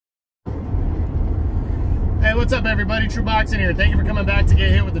Hey, what's up everybody? True Boxing here. Thank you for coming back to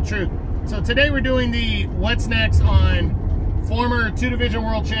get hit with the truth. So today we're doing the what's next on former 2-division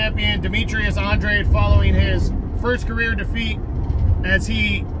world champion Demetrius Andrade following his first career defeat as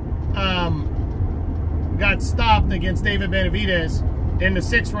he got stopped against David Benavidez in the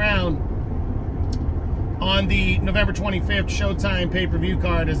 6th round on the November 25th Showtime pay-per-view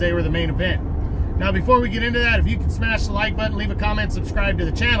card as they were the main event. Now before we get into that, if you can smash the like button, leave a comment, subscribe to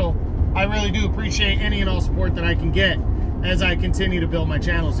the channel, I really do appreciate any and all support that I can get as I continue to build my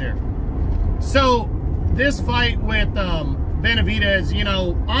channels here. So this fight with Benavidez, you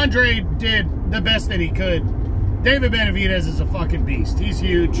know, Andrade did the best that he could. David Benavidez is a fucking beast. He's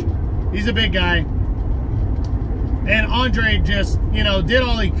huge. He's a big guy. And Andrade just, you know, did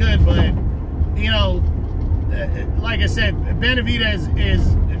all he could, but, you know, like I said, Benavidez is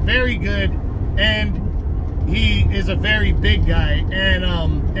very good, and he is a very big guy, and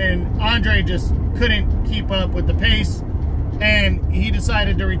Andrade just couldn't keep up with the pace, and he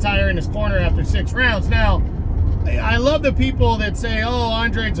decided to retire in his corner after 6 rounds. Now, I love the people that say, oh,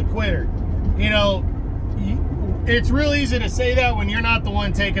 Andrade's a quitter. You know, it's real easy to say that when you're not the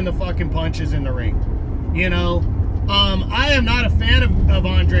one taking the fucking punches in the ring. You know, I am not a fan of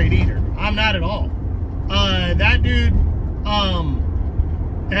Andrade either. I'm not at all. That dude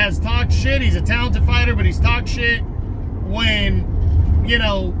has talked shit. He's a talented fighter, but he's talked shit when, you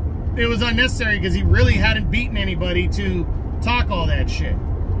know, it was unnecessary because he really hadn't beaten anybody to talk all that shit.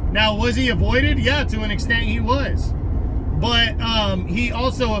 Now, was he avoided? Yeah, to an extent he was. But he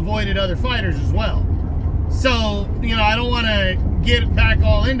also avoided other fighters as well. So, you know, I don't want to get back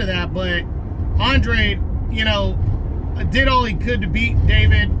all into that, but Andrade, you know, did all he could to beat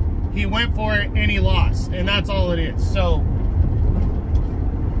David. He went for it and he lost, and that's all it is. So,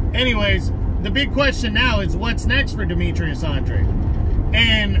 anyways, the big question now is what's next for Demetrius Andrade?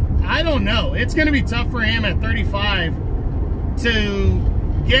 And I don't know. It's going to be tough for him at 35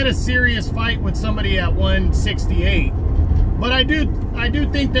 to get a serious fight with somebody at 168. But I do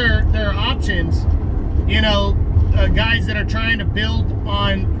think there are options, you know, guys that are trying to build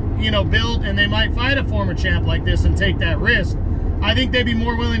on, you know, and they might fight a former champ like this and take that risk. I think they'd be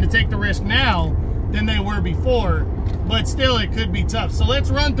more willing to take the risk now than they were before, but still it could be tough. So let's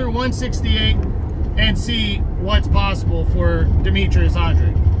run through 168 and see what's possible for Demetrius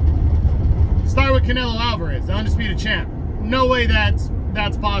Andrade. Start with Canelo Alvarez, the undisputed champ. No way that's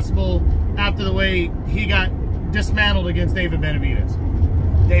possible after the way he got dismantled against David Benavidez.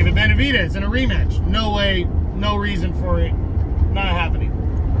 David Benavidez in a rematch. No way, no reason for it. Not happening.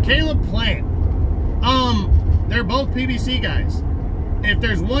 Caleb Plant. They're both PBC guys. If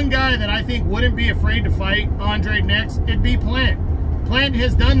there's one guy that I think wouldn't be afraid to fight Andrade next, it'd be Plant. Plant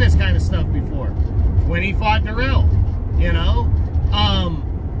has done this kind of stuff before. When he fought Darrell, you know,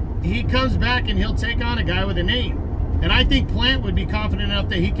 he comes back and he'll take on a guy with a name. And I think Plant would be confident enough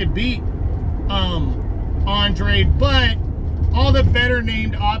that he could beat Andrade, but all the better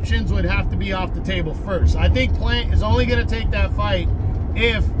named options would have to be off the table first. I think Plant is only going to take that fight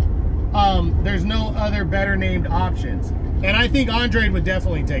if there's no other better named options. And I think Andrade would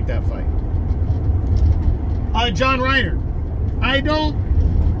definitely take that fight. John Ryder. I don't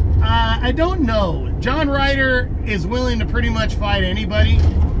know. John Ryder is willing to pretty much fight anybody.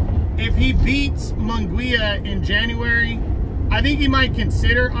 If he beats Munguia in January, I think he might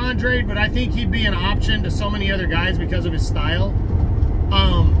consider Andrade, but I think he'd be an option to so many other guys because of his style.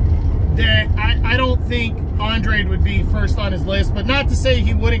 That I don't think Andrade would be first on his list, but not to say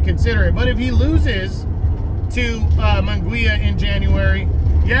he wouldn't consider it. But if he loses to Munguia in January,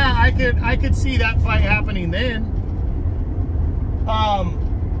 yeah, I could see that fight happening then.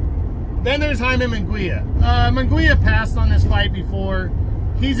 Then there's Jaime Munguia. Munguia passed on this fight before.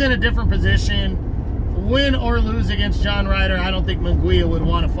 He's in a different position. Win or lose against John Ryder, I don't think Munguia would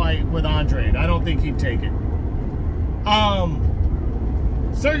want to fight with Andrade. I don't think he'd take it.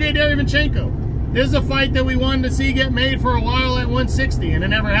 Sergey Derevyanchenko. This is a fight that we wanted to see get made for a while at 160, and it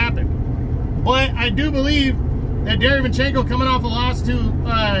never happened. But I do believe that Derevyanchenko coming off a loss to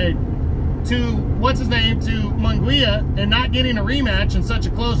what's his name, to Munguia, and not getting a rematch in such a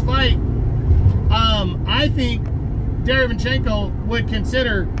close fight, I think Derevyanchenko would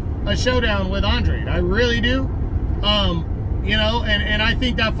consider a showdown with Andrade. I really do. You know, and I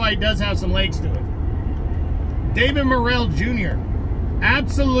think that fight does have some legs to it. David Morrell Jr.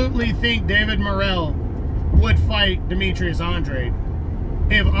 Absolutely think David Morrell would fight Demetrius Andrade.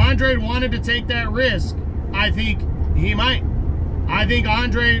 If Andrade wanted to take that risk, I think he might. I think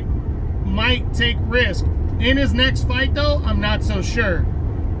Andrade might take risk. In his next fight, though, I'm not so sure.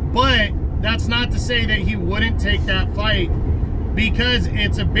 But that's not to say that he wouldn't take that fight because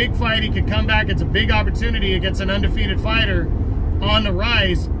it's a big fight. He could come back. It's a big opportunity against an undefeated fighter on the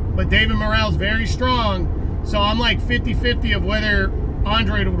rise. But David Morrell's very strong. So I'm like 50-50 of whether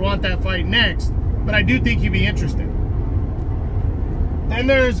Andrade would want that fight next. But I do think he'd be interested. Then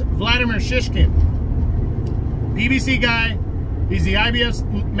there's Vladimir Shishkin. PBC guy. He's the IBF's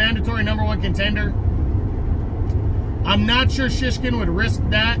mandatory #1 contender. I'm not sure Shishkin would risk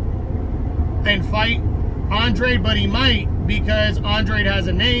that and fight Andrade, but he might, because Andrade has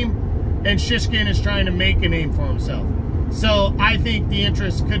a name and Shishkin is trying to make a name for himself. So I think the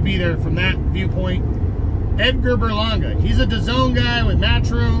interest could be there from that viewpoint. Edgar Berlanga. He's a DAZN guy with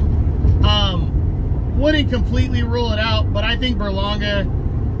Matchroom. Wouldn't completely rule it out, but I think Berlanga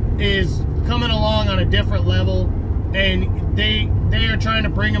is coming along on a different level, and they are trying to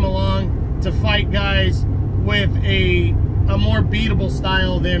bring him along to fight guys with a more beatable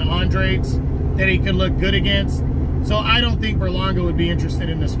style than Andrade's that he could look good against. So I don't think Berlanga would be interested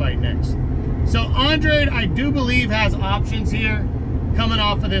in this fight next. So Andrade, I do believe, has options here coming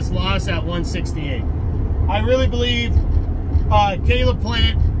off of this loss at 168. I really believe Caleb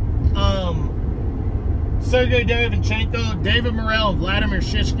Plant, Sergey Derevyanchenko, David Morrell, and Vladimir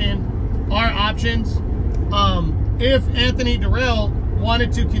Shishkin are options. If Anthony Durrell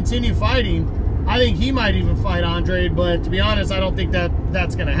wanted to continue fighting, I think he might even fight Andrade, but to be honest, I don't think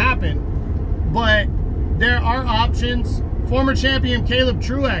that's going to happen. But there are options. Former champion Caleb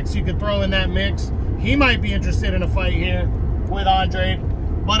Truax you could throw in that mix. He might be interested in a fight here with Andrade.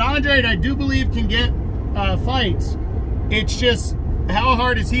 But Andrade, I do believe, can get fights. It's just how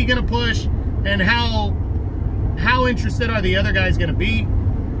hard is he going to push, and how interested are the other guys going to be.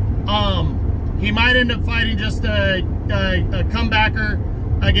 He might end up fighting just a comebacker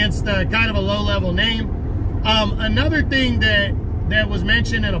against kind of a low-level name. Another thing that was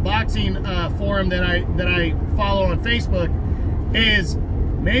mentioned in a boxing forum that I follow on Facebook is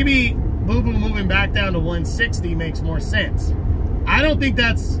maybe Boo Boo moving back down to 160 makes more sense. I don't think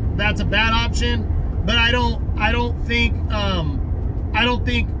that's a bad option, but I don't think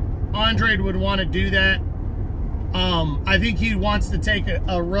Andrade would want to do that. I think he wants to take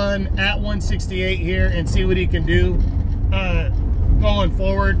a run at 168 here and see what he can do going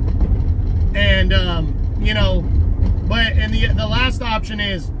forward. And you know, and the last option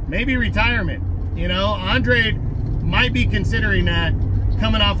is maybe retirement. You know, Andrade might be considering that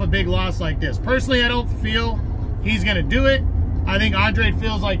coming off a big loss like this. Personally, I don't feel he's going to do it. I think Andrade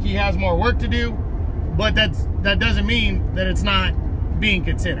feels like he has more work to do, but that doesn't mean that it's not being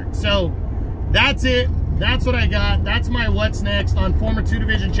considered. So that's it. That's what I got. That's my what's next on former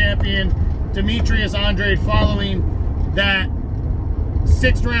 2-division champion Demetrius Andrade following that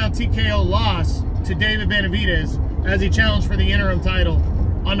 6th round TKO loss to David Benavidez as he challenged for the interim title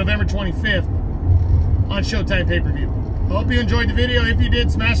on November 25th on Showtime pay-per-view. I hope you enjoyed the video. If you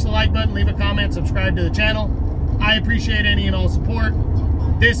did, smash the like button, leave a comment, subscribe to the channel. I appreciate any and all support.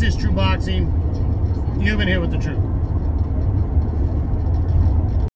 This is True Boxing. You've been here with the truth.